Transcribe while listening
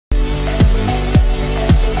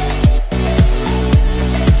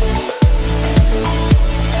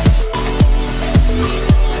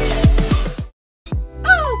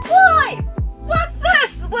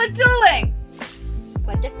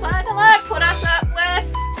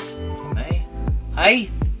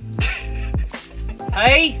Hey?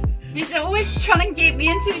 Hey? He's always trying to get me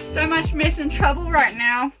into so much mess and trouble right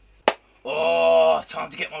now. Oh,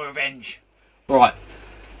 time to get my revenge. Right,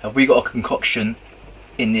 have we got a concoction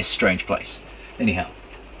in this strange place? Anyhow,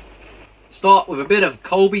 start with a bit of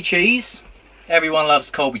Colby cheese. Everyone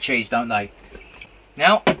loves Colby cheese, don't they?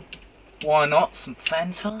 Now, why not some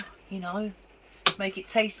Fanta, you know? Make it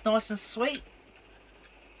taste nice and sweet.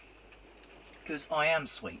 Because I am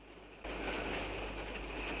sweet.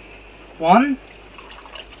 One.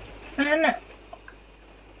 And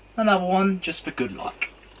another one just for good luck.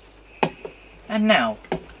 And now,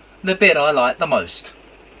 the bit I like the most.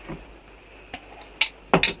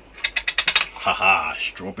 Haha,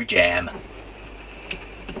 strawberry jam.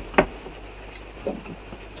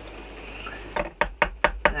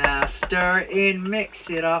 Now stir it in,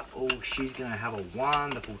 mix it up. Oh, she's gonna have a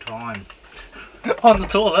wonderful time. On the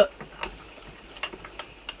toilet.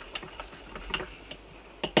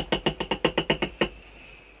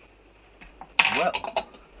 Well,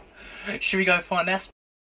 should we go find Aspie?